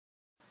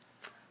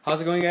How's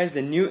it going, guys?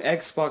 The new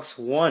Xbox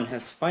One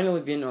has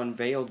finally been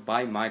unveiled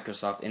by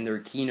Microsoft in their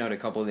keynote a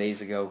couple of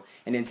days ago,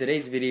 and in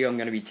today's video I'm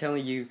going to be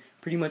telling you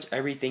pretty much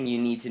everything you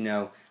need to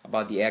know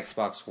about the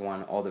Xbox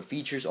One, all the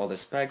features, all the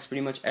specs,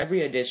 pretty much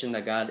every addition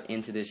that got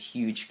into this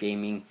huge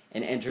gaming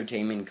and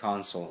entertainment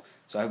console.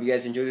 So I hope you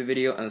guys enjoy the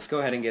video, and let's go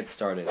ahead and get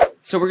started.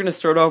 So we're going to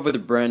start off with a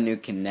brand new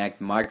Kinect.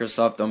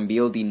 Microsoft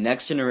unveiled the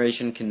next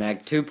generation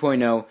Kinect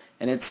 2.0,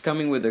 and it's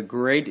coming with a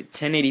great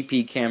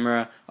 1080p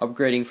camera,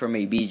 upgrading from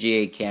a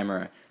VGA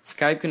camera.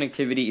 Skype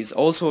connectivity is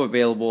also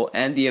available,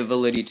 and the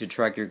ability to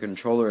track your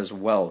controller as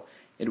well.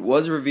 It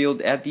was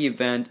revealed at the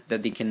event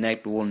that the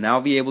Kinect will now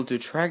be able to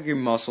track your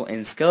muscle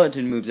and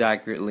skeleton moves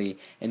accurately,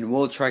 and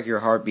will track your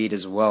heartbeat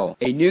as well.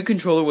 A new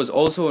controller was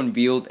also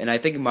unveiled, and I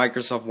think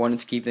Microsoft wanted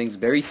to keep things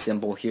very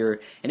simple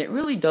here, and it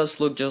really does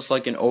look just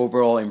like an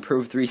overall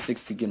improved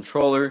 360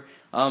 controller.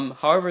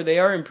 However, they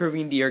are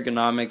improving the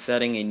ergonomics,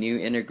 adding a new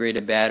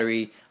integrated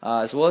battery,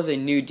 as well as a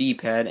new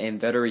D-pad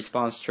and better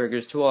response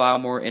triggers to allow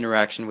more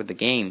interaction with the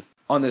game.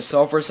 On the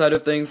software side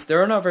of things,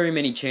 there are not very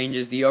many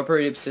changes. The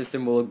operating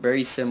system will look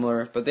very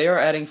similar, but they are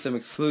adding some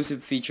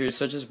exclusive features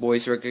such as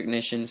voice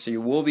recognition, so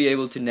you will be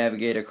able to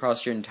navigate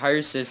across your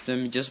entire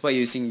system just by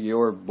using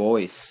your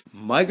voice.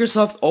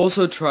 Microsoft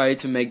also tried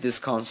to make this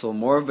console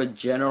more of a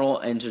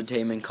general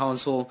entertainment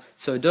console,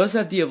 so it does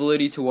have the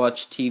ability to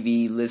watch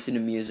TV, listen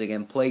to music,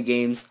 and play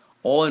games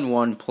all in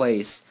one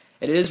place.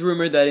 It is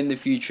rumored that in the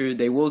future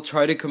they will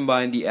try to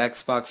combine the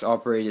Xbox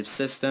operating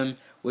system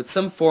with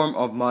some form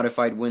of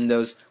modified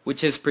Windows,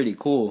 which is pretty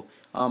cool.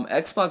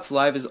 Xbox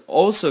Live is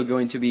also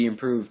going to be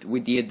improved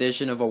with the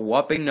addition of a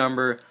whopping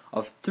number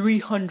of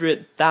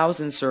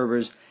 300,000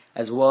 servers,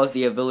 as well as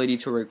the ability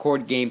to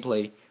record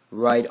gameplay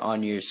right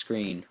on your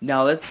screen.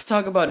 Now let's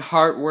talk about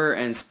hardware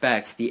and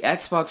specs. The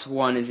Xbox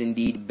One is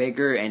indeed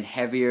bigger and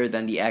heavier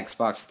than the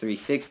Xbox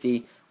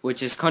 360,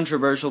 which is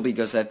controversial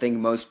because I think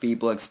most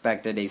people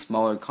expected a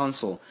smaller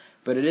console.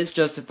 But it is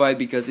justified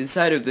because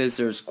inside of this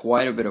there's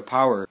quite a bit of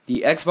power.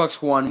 The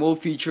Xbox One will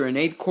feature an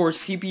 8-core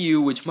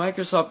CPU, which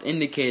Microsoft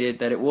indicated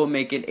that it will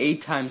make it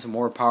 8 times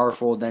more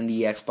powerful than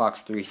the Xbox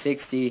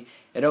 360.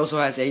 It also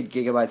has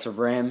 8GB of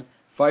RAM,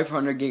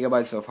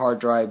 500GB of hard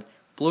drive,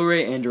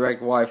 Blu-ray and direct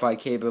Wi-Fi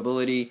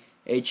capability,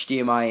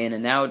 HDMI in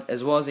and out,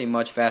 as well as a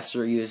much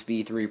faster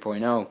USB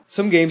 3.0.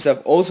 Some games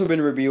have also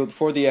been revealed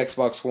for the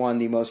Xbox One.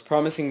 The most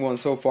promising one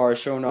so far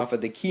shown off at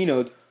the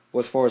keynote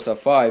was Forza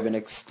 5, an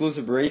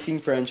exclusive racing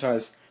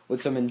franchise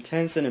with some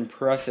intense and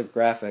impressive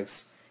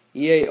graphics.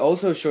 EA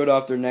also showed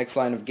off their next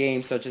line of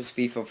games such as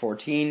FIFA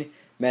 14,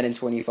 Madden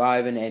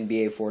 25, and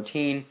NBA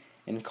 14,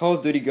 and Call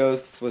of Duty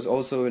Ghosts was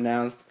also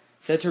announced,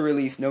 set to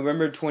release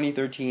November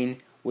 2013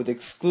 with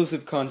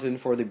exclusive content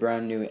for the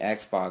brand new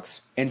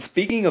Xbox. And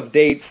speaking of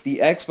dates,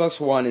 the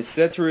Xbox One is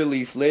set to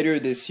release later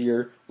this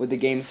year with the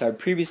games I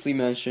previously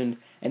mentioned,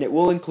 and it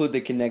will include the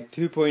Kinect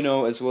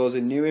 2.0 as well as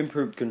a new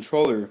improved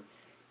controller.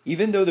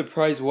 Even though the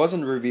price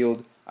wasn't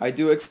revealed, I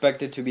do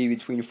expect it to be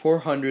between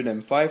 $400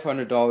 and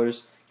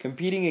 $500,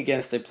 competing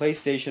against the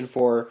PlayStation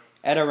 4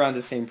 at around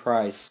the same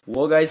price.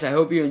 Well guys, I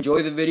hope you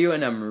enjoyed the video,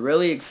 and I'm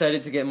really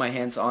excited to get my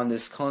hands on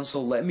this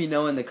console. Let me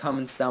know in the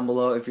comments down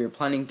below if you're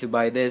planning to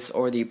buy this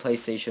or the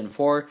PlayStation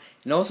 4.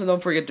 And also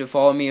don't forget to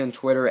follow me on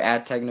Twitter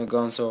at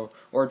TechnoGonzo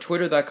or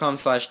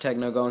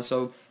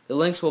twitter.com/TechnoGonzo. The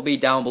links will be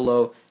down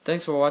below.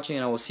 Thanks for watching,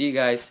 and I will see you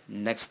guys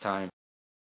next time.